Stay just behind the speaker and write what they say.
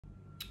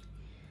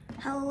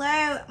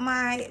Hello,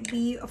 my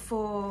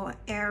beautiful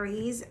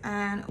Aries,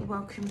 and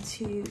welcome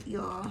to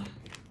your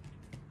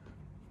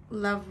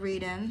love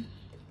reading.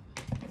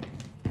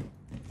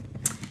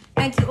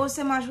 Thank you all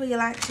so much for your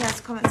likes,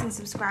 shares, comments, and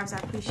subscribes. I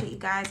appreciate you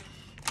guys.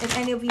 If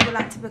any of you would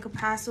like to book a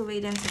personal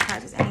reading, to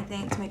purchase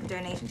anything, to make a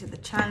donation to the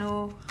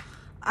channel,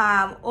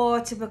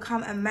 or to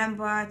become a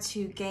member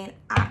to gain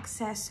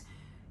access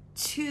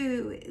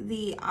to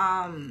the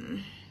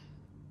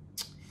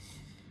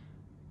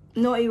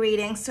naughty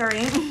reading,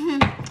 sorry.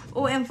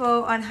 All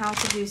info on how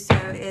to do so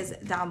is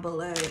down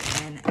below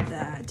in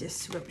the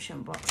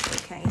description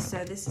box. Okay,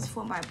 so this is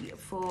for my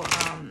beautiful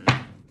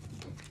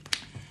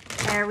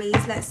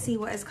Aries. Let's see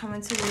what is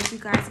coming towards you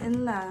guys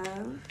in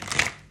love.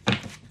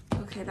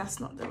 Okay, that's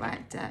not the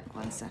right deck.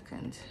 1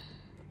 second.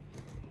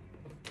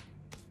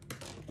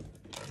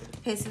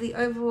 Okay, so the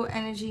overall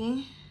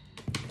energy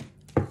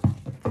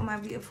for my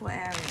beautiful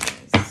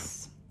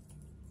Aries.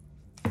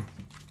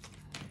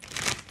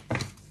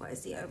 What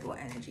is the overall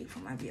energy for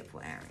my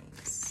beautiful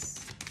Aries?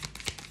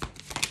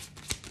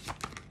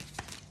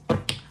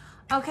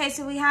 Okay,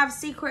 so we have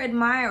Secret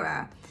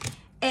Admirer.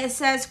 It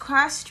says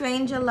crush,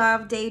 stranger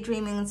love,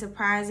 daydreaming, and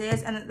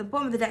surprises. And at the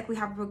bottom of the deck, we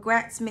have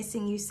regrets,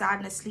 missing you,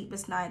 sadness,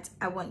 sleepless nights,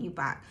 I want you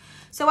back.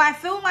 So I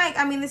feel like,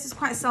 I mean, this is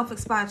quite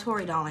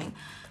self-explanatory, darling.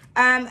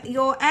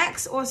 Your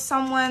ex or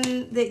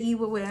someone that you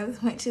were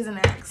with, which is an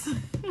ex,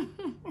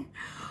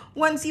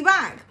 wants you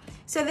back.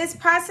 So this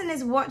person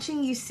is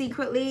watching you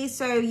secretly.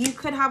 So you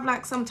could have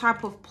like some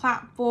type of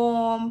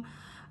platform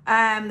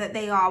that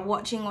they are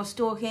watching or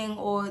stalking,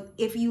 or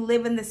if you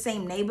live in the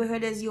same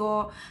neighborhood as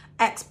your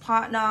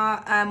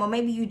ex-partner, or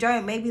maybe you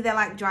don't, maybe they're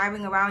like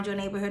driving around your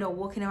neighborhood or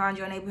walking around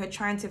your neighborhood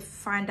trying to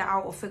find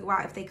out or figure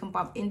out if they can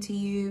bump into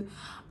you.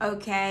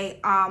 Okay,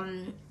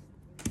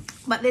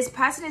 but this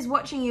person is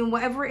watching you, and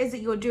whatever it is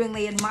that you're doing,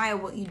 they admire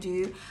what you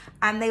do,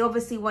 and they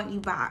obviously want you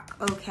back.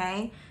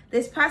 Okay,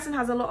 this person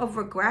has a lot of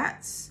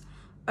regrets.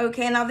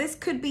 Okay, now this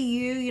could be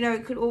you know,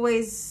 it could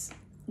always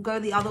go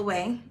the other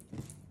way,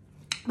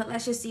 but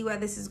let's just see where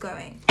this is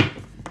going.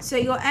 So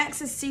your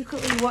ex is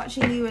secretly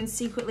watching you and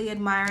secretly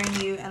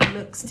admiring you, and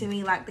looks to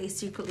me like they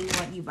secretly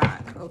want you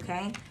back.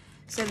 Okay,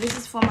 so this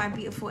is for my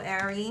beautiful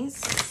Aries.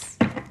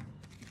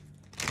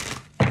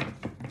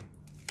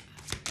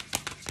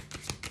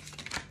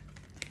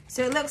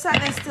 So it looks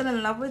like they're still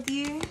in love with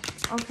you.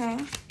 Okay.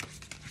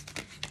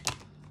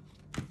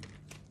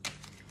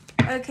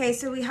 Okay,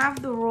 so we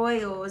have the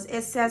Royals.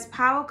 It says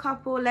power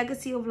couple,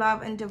 legacy of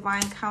love, and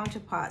divine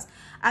counterparts.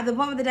 At the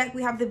bottom of the deck,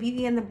 we have the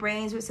beauty and the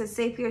brains, which says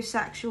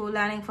sapiosexual,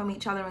 learning from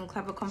each other, and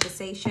clever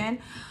conversation.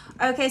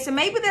 Okay, so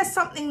maybe there's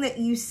something that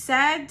you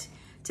said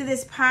to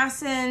this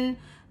person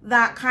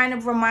that kind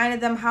of reminded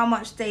them how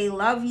much they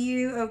love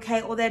you,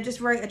 okay, or they're just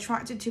very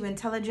attracted to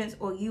intelligence,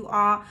 or you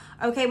are,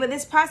 okay, but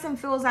this person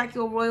feels like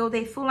you're royal.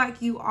 They feel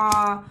like you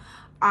are,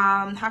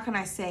 how can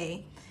I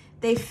say,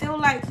 they feel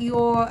like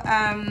you're,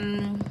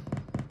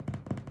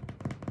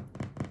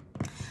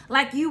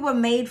 like you were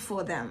made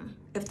for them,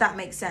 if that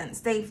makes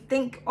sense. They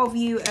think of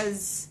you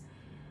as,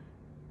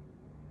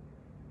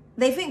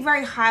 they think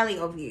very highly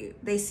of you.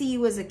 They see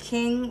you as a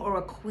king or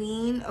a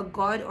queen, a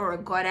god or a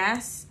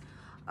goddess,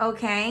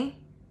 okay?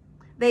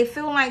 They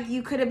feel like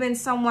you could have been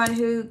someone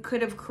who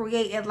could have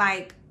created,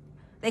 like,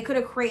 they could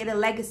have created a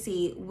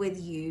legacy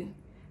with you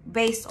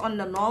based on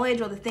the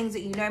knowledge or the things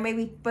that you know.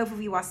 Maybe both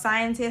of you are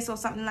scientists or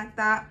something like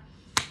that,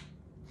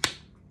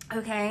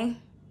 okay?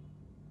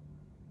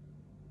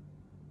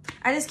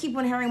 I just keep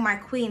on hearing my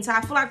queen. So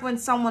I feel like when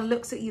someone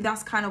looks at you,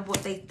 that's kind of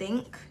what they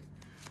think.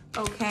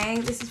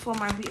 Okay, this is for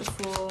my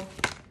beautiful.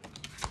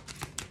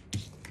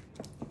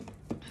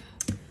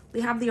 We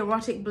have the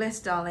erotic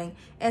bliss, darling.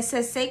 It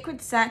says sacred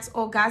sex,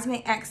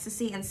 orgasmic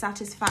ecstasy, and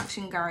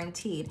satisfaction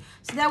guaranteed.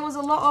 So there was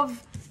a lot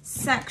of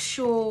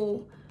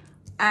sexual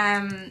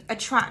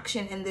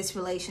attraction in this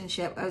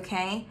relationship,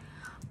 okay?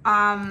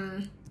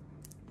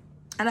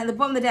 And at the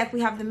bottom of the deck,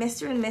 we have the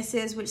Mr. and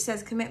Mrs., which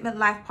says commitment,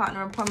 life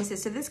partner, and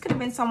promises. So this could have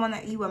been someone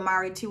that you were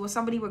married to, or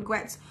somebody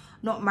regrets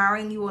not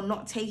marrying you, or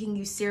not taking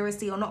you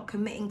seriously, or not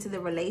committing to the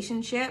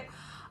relationship.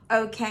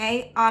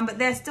 Okay, but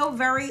they're still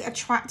very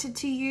attracted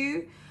to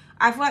you.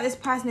 I feel like this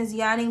person is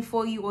yearning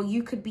for you, or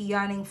you could be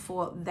yearning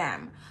for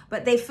them.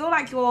 But they feel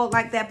like you're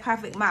like their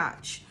perfect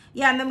match.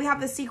 Yeah, and then we have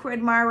the Secret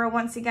Admirer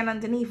once again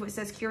underneath, which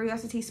says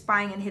curiosity,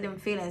 spying, and hidden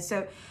feelings.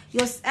 So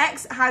your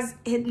ex has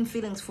hidden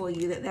feelings for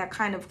you that they're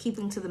kind of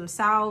keeping to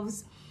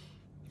themselves.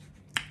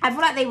 I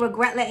feel like they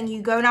regret letting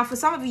you go. Now, for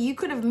some of you, you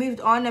could have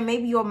moved on, and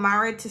maybe you're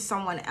married to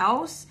someone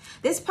else.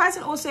 This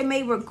person also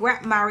may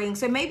regret marrying.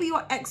 So maybe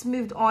your ex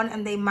moved on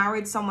and they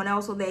married someone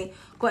else, or they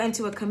got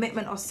into a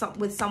commitment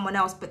with someone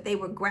else, but they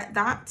regret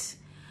that.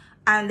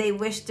 And they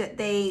wish that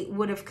they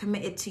would have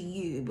committed to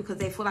you because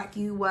they feel like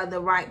you were the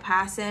right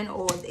person,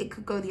 or it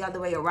could go the other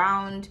way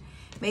around.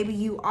 Maybe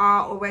you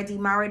are already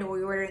married, or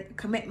you're in a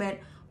commitment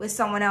with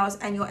someone else,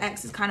 and your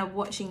ex is kind of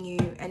watching you.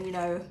 And, you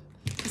know,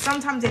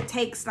 sometimes it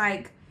takes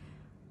like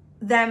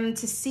them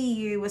to see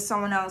you with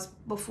someone else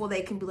before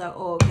they can be like,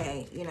 oh,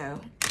 okay, you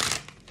know.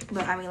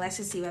 But I mean, let's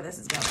just see where this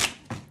is going.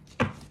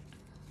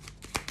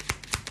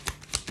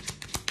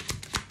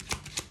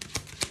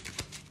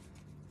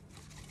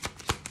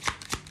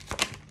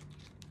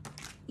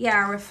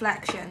 Yeah,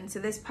 reflection. So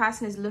this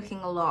person is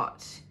looking a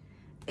lot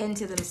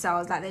into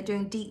themselves, like they're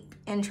doing deep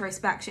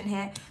introspection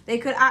here. They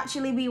could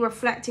actually be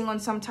reflecting on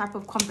some type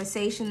of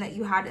conversation that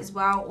you had as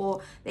well,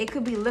 or they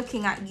could be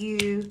looking at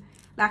you,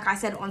 like I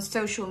said, on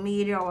social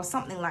media or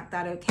something like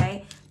that,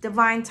 okay?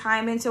 Divine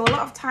timing. So a lot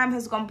of time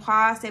has gone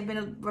past. They've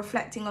been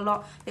reflecting a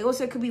lot. They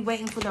also could be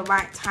waiting for the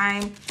right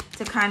time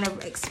to kind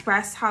of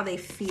express how they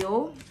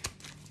feel,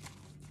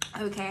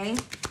 okay?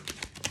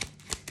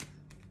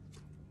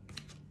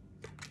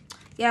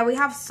 Yeah, we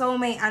have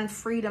soulmate and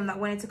freedom that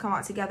wanted to come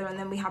out together, and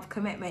then we have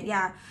commitment.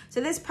 Yeah,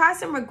 so this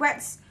person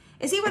regrets,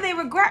 it's either they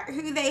regret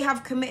who they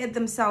have committed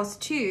themselves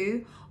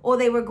to, or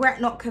they regret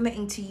not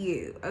committing to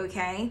you,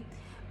 okay?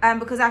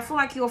 Because I feel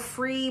like you're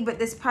free, but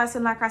this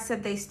person, like I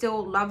said, they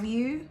still love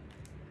you,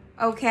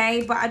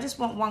 okay? But I just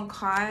want one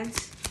card.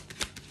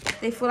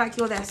 They feel like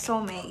you're their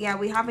soulmate. Yeah,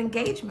 we have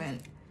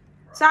engagement.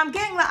 So I'm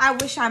getting that I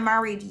wish I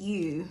married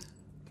you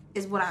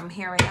is what I'm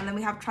hearing. And then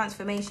we have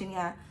transformation,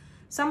 yeah.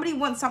 Somebody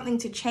wants something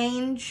to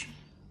change,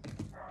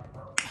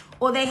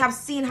 or they have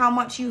seen how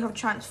much you have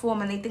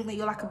transformed and they think that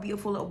you're like a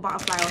beautiful little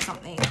butterfly or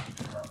something,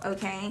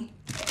 okay?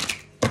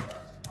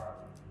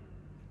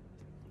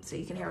 So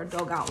you can hear a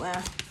dog out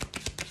there.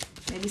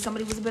 Maybe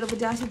somebody was a bit of a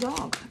dirty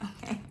dog,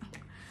 okay?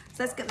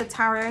 So let's get the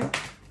tarot.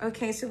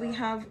 Okay, so we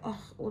have, oh,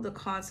 all the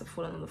cards have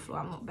fallen on the floor.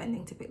 I'm not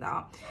bending to pick that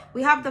up.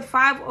 We have the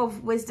 5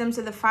 of wisdom,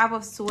 so the 5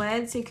 of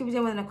swords. So you could be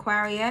dealing with an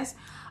Aquarius.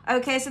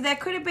 Okay, so there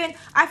could have been,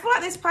 I feel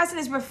like this person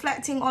is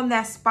reflecting on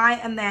their spite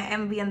and their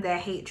envy and their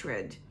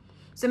hatred.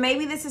 So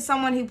maybe this is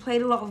someone who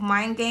played a lot of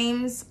mind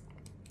games.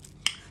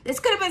 This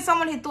could have been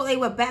someone who thought they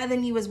were better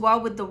than you as well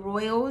with the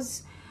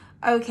royals.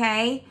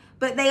 Okay,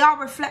 but they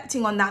are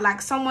reflecting on that.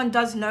 Like someone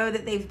does know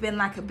that they've been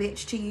like a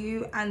bitch to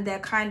you, and they're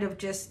kind of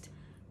just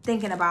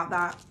thinking about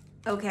that.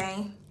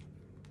 Okay,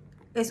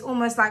 it's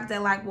almost like they're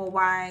like, well,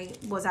 why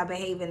was I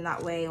behaving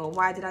that way? Or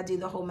why did I do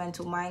the whole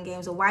mental mind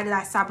games? Or why did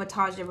I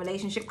sabotage the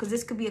relationship? Because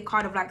this could be a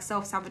card of like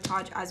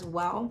self-sabotage as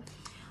well.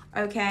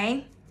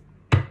 Okay.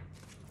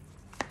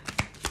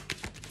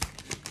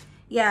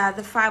 Yeah,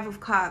 the 5 of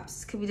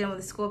cups could be done with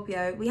a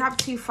Scorpio. We have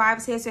 2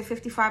 5s here, so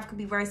 55 could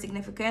be very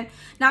significant.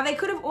 Now, they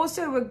could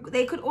also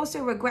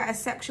regret a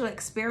sexual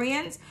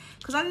experience,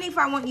 because underneath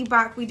I want you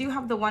back, we do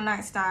have the one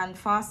night stand,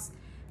 fast,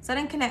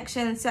 sudden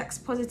connection, sex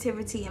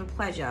positivity, and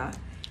pleasure.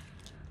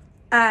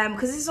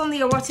 Because this is on the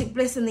erotic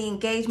bliss and the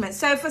engagement.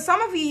 So for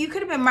some of you, you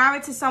could have been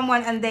married to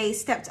someone and they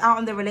stepped out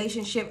on the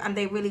relationship and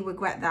they really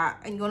regret that,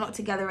 and you're not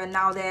together, and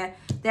now they're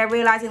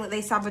realizing that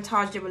they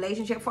sabotaged the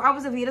relationship. For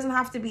others of you, it doesn't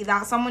have to be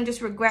that. Someone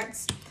just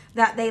regrets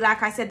that they,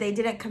 like I said, they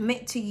didn't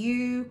commit to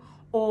you,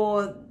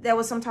 or there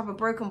was some type of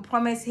broken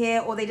promise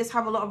here, or they just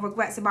have a lot of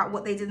regrets about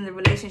what they did in the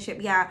relationship.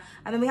 Yeah.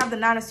 And then we have the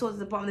 9 of swords at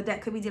the bottom of the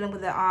deck. Could be dealing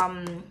with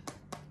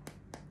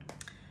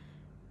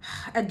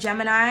a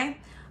Gemini.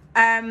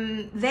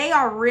 They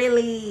are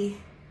really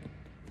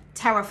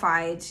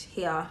terrified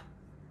here.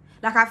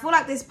 Like I feel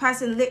like this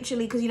person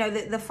literally, because you know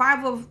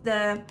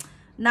the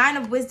 9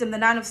 of wisdom, the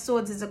 9 of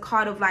swords is a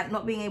card of like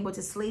not being able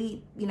to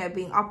sleep, you know,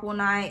 being up all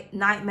night,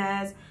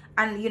 nightmares,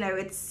 and you know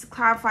it's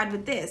clarified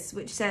with this,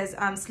 which says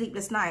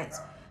sleepless nights.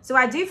 So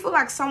I do feel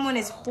like someone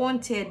is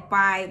haunted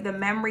by the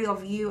memory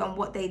of you and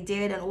what they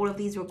did and all of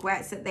these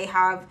regrets that they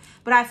have.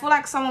 But I feel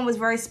like someone was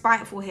very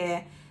spiteful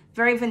here,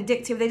 very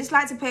vindictive. They just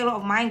like to play a lot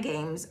of mind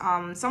games.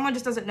 Someone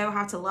just doesn't know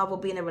how to love or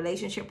be in a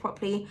relationship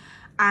properly,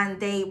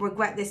 and they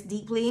regret this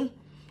deeply.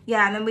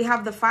 Yeah, and then we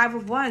have the 5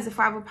 of wands, the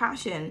 5 of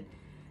passion.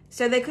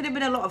 So there could have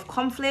been a lot of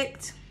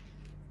conflict,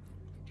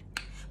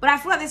 but I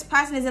feel like this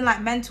person is in like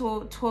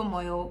mental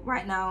turmoil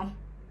right now.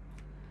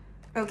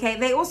 Okay,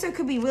 they also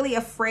could be really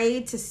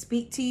afraid to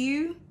speak to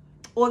you,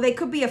 or they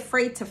could be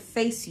afraid to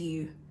face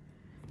you.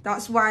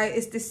 That's why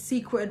it's this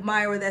secret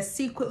admirer. They're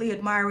secretly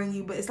admiring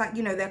you, but it's like,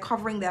 you know, they're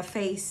covering their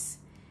face,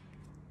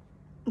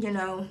 you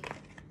know.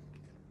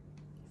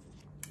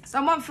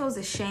 Someone feels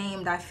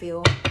ashamed, I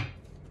feel.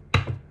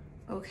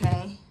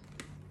 Okay.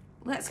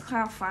 Let's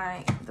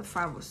clarify the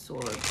 5 of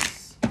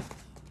swords.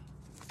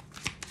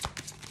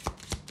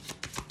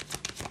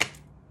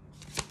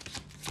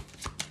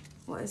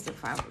 What is the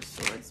 5 of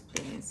swords,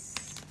 please?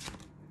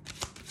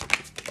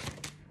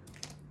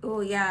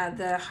 Oh, yeah,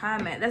 the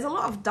hermit. There's a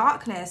lot of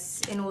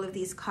darkness in all of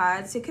these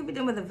cards. So it could be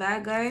done with a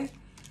Virgo.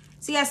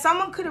 So, yeah,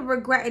 someone could have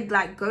regretted,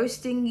 like,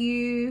 ghosting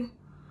you.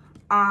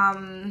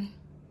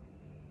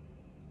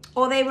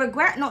 Or they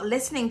regret not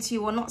listening to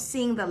you or not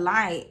seeing the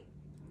light.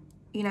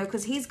 You know,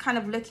 because he's kind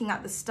of looking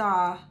at the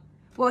star.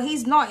 Well,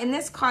 he's not. In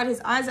this card,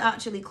 his eyes are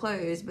actually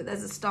closed, but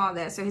there's a star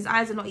there. So his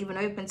eyes are not even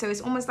open. So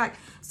it's almost like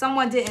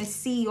someone didn't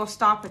see your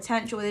star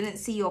potential. Or they didn't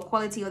see your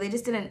quality. Or they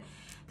just didn't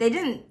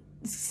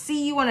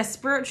see you on a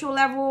spiritual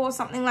level or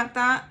something like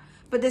that.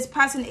 But this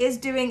person is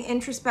doing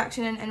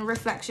introspection and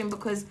reflection,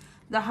 because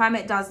the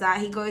hermit does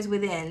that. He goes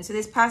within. So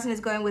this person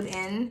is going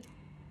within.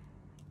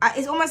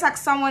 It's almost like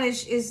someone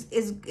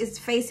is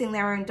facing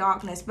their own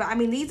darkness. But I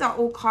mean, these are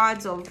all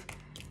cards of,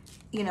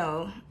 you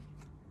know,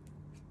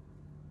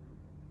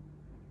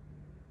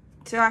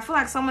 so I feel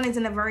like someone is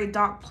in a very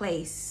dark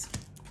place.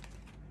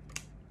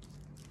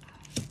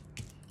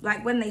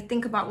 Like when they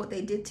think about what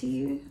they did to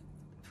you.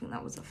 I think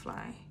that was a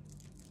fly.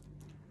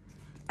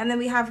 And then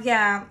we have,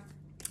 yeah,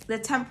 the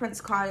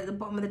Temperance card at the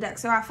bottom of the deck.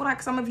 So I feel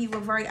like some of you were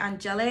very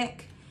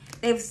angelic.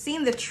 They've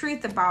seen the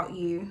truth about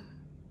you.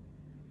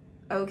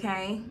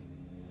 Okay.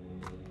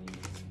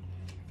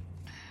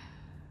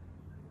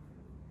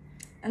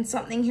 And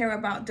something here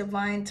about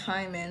divine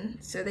timing.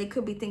 So they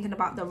could be thinking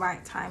about the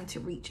right time to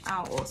reach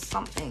out or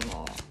something.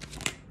 Or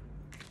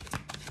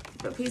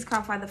but please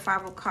clarify the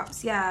Five of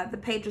Cups. Yeah, the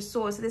Page of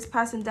Swords. So this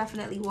person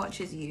definitely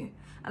watches you.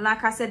 And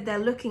like I said, they're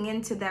looking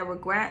into their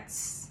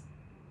regrets.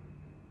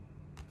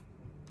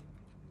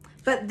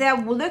 But they're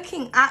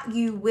looking at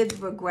you with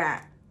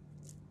regret,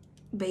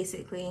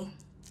 basically.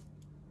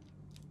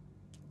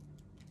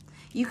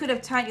 You could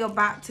have turned your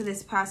back to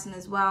this person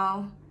as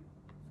well.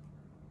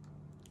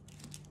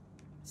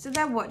 So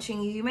they're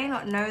watching you. You may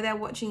not know they're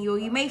watching you. Or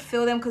you may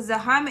feel them, because the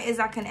Hermit is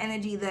like an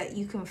energy that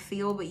you can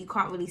feel, but you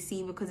can't really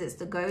see because it's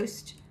the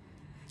ghost.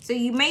 So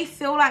you may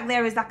feel like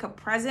there is like a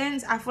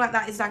presence. I feel like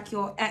that is like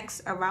your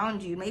ex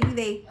around you. Maybe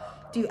they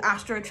do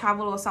astro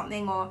travel or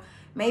something, or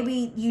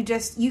maybe you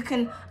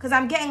can, because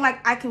I'm getting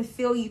like, I can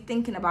feel you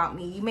thinking about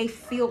me. You may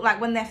feel like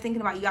when they're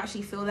thinking about you,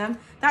 actually feel them.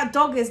 That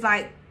dog is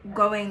like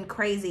going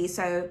crazy.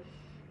 So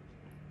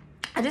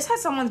I just had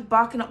someone's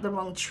barking up the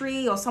wrong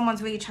tree, or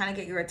someone's really trying to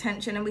get your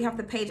attention. And we have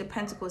the Page of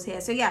Pentacles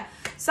here. So yeah,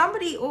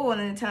 somebody, and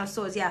then the Ten of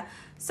Swords, yeah.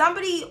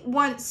 Somebody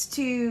wants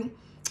to,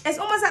 it's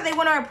almost like they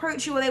want to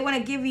approach you, or they want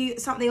to give you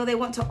something, or they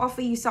want to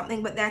offer you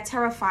something, but they're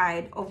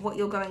terrified of what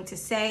you're going to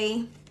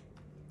say.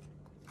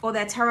 Or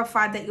they're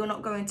terrified that you're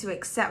not going to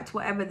accept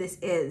whatever this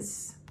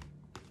is.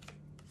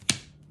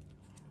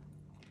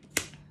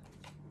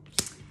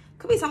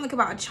 Could be something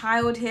about a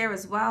child here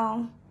as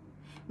well.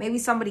 Maybe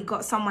somebody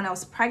got someone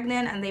else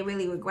pregnant and they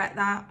really regret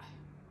that.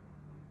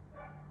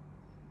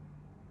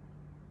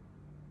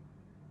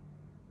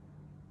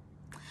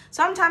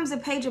 Sometimes the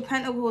Page of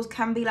Pentacles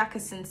can be like a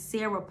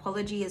sincere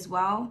apology as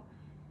well.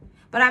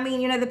 But I mean,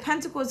 you know, the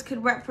Pentacles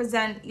could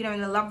represent, you know,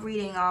 in the love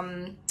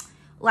reading,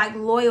 like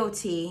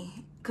loyalty.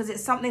 Because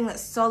it's something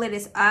that's solid,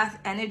 it's earth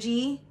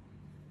energy.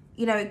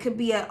 You know, it could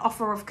be an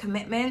offer of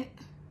commitment.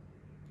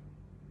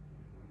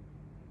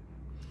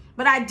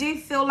 But I do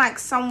feel like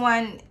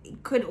someone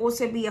could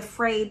also be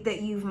afraid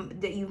that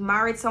you've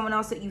married someone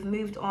else, that you've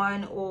moved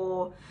on,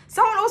 or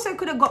someone also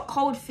could have got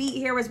cold feet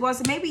here as well.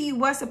 So maybe you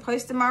were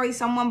supposed to marry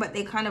someone, but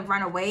they kind of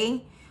ran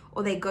away,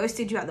 or they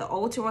ghosted you at the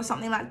altar or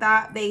something like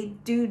that. They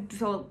do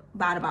feel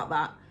bad about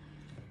that.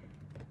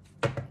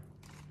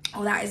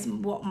 Oh, that is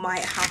what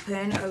might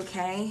happen,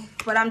 okay?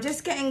 But I'm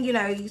just getting, you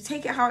know, you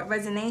take it how it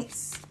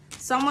resonates.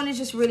 Someone is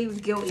just really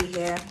guilty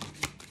here.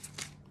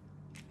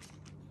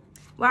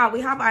 Wow, we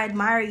have I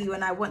admire you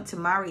and I want to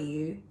marry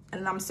you.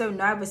 And I'm so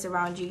nervous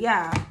around you.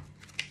 Yeah,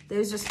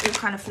 those just all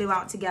kind of flew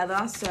out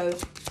together. So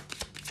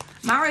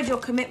marriage or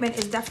commitment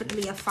is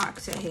definitely a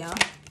factor here.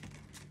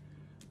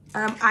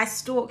 I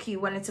stalk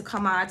you wanted to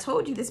come out. I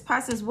told you this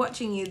person's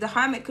watching you. The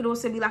Hermit could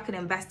also be like an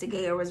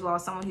investigator as well.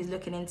 Someone who's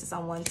looking into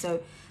someone.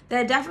 So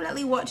they're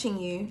definitely watching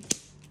you.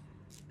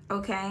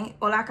 Okay.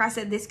 Or like I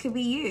said, this could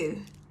be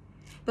you.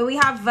 But we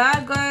have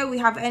Virgo. We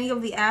have any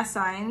of the air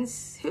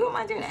signs. Who am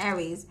I doing?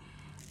 Aries.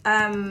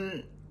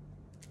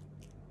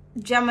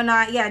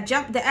 Gemini. Yeah,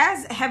 the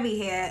air's heavy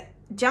here.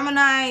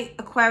 Gemini,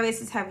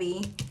 Aquarius is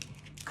heavy.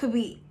 Could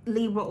be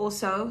Libra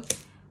also.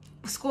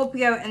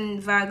 Scorpio and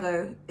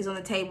Virgo is on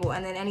the table,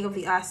 and then any of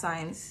the earth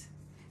signs.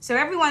 So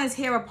everyone is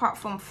here apart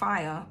from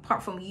fire,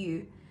 apart from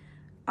you.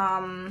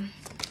 And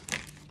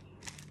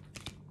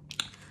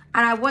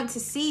I want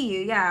to see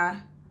you, yeah.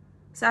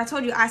 So I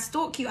told you, I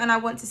stalk you and I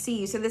want to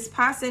see you. So this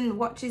person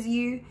watches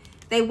you.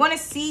 They want to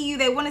see you.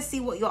 They want to see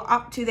what you're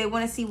up to. They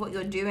want to see what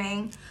you're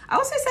doing. I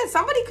also said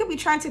somebody could be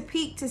trying to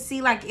peek to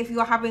see like if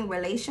you're having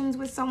relations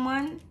with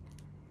someone.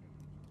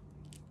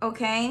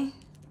 Okay.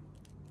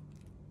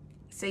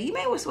 So you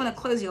may just want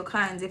to close your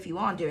curtains if you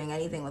aren't doing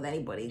anything with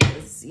anybody,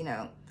 because, you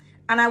know,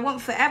 and I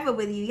want forever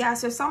with you. Yeah,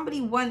 so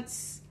somebody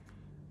wants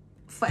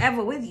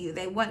forever with you.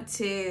 They want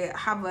to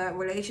have a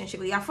relationship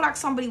with you. I feel like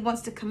somebody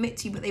wants to commit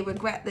to you, but they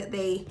regret that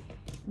they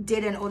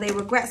didn't, or they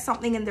regret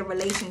something in the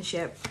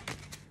relationship.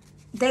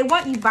 They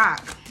want you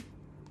back.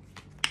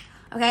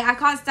 Okay, I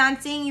can't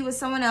stand seeing you with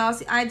someone else.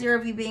 The idea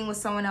of you being with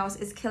someone else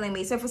is killing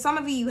me. So for some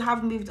of you, you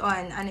have moved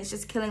on, and it's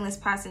just killing this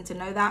person to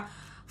know that.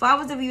 For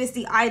others of you, it's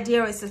the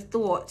idea, it's a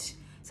thought.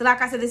 So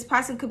like I said, this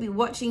person could be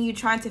watching you,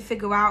 trying to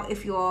figure out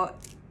if you're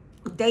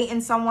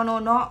dating someone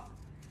or not.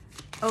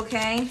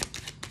 Okay.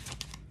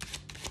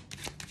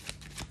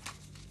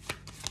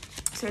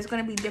 So it's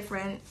going to be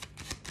different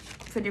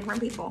for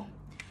different people.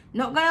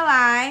 Not going to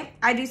lie,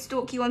 I do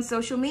stalk you on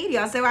social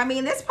media. So, I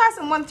mean, this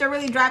person wants to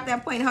really drive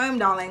that point home,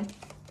 darling.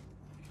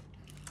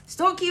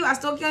 Stalk you, I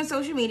stalk you on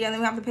social media, and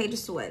then we have the Page of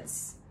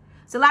Swords.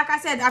 So like I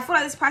said, I feel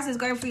like this person is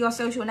going through your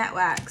social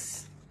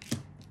networks,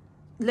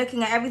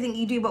 looking at everything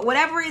you do, but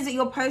whatever it is that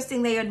you're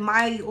posting, they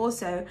admire you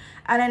also.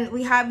 And then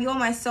we have you're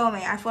my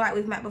soulmate. I feel like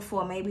we've met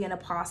before, maybe in a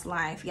past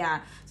life. Yeah,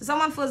 so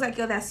someone feels like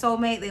you're their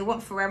soulmate. They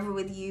want forever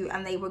with you,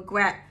 and they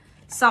regret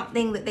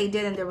something that they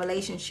did in the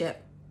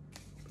relationship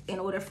in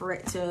order for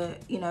it to,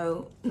 you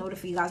know, in order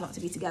for you guys not to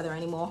be together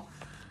anymore.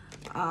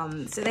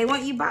 So they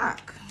want you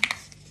back.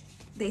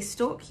 They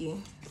stalk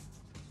you.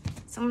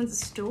 Someone's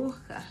a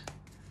stalker.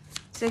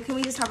 So can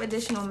we just have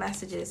additional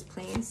messages,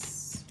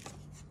 please?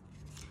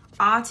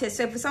 Artist.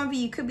 So for some of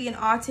you, you could be an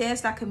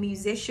artist, like a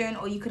musician,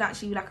 or you could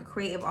actually be like a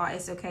creative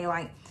artist, okay?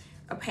 Like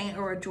a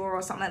painter or a drawer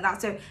or something like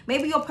that. So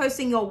maybe you're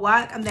posting your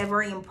work and they're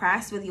very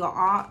impressed with your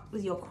art,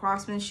 with your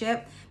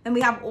craftsmanship. Then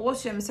we have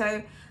autumn.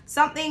 So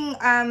something,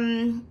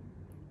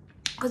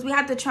 because we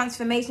had the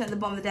transformation at the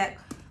bottom of the deck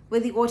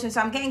with the autumn.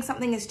 So I'm getting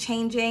something is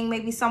changing.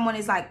 Maybe someone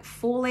is like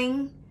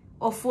falling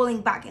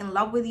back in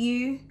love with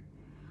you,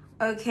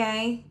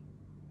 okay?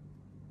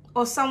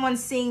 Or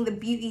someone's seeing the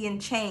beauty in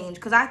change,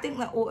 because I think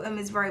that autumn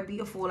is very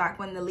beautiful, like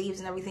when the leaves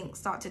and everything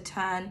start to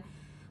turn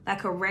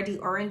like a reddy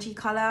orangey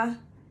color,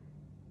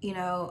 you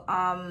know.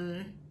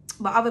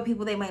 But other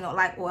people, they may not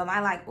like autumn. I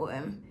like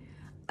autumn.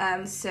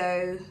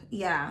 So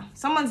yeah,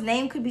 someone's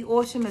name could be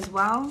autumn as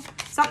well.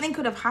 Something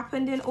could have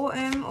happened in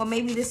autumn, or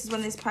maybe this is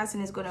when this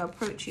person is going to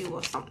approach you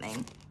or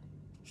something.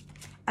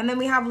 And then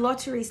we have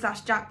lottery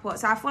 / jackpot.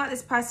 So I feel like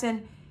this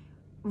person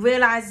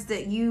realized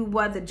that you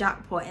were the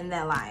jackpot in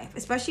their life,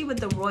 especially with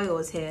the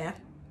royals here.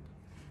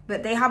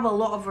 But they have a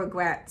lot of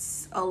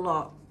regrets, a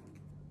lot.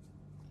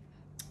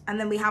 And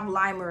then we have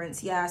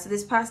limerence, yeah. So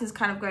this person's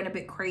kind of going a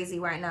bit crazy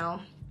right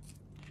now.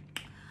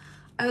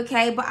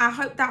 Okay, but I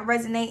hope that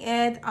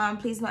resonated.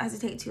 Please don't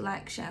hesitate to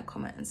like, share,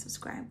 comment, and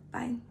subscribe.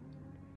 Bye.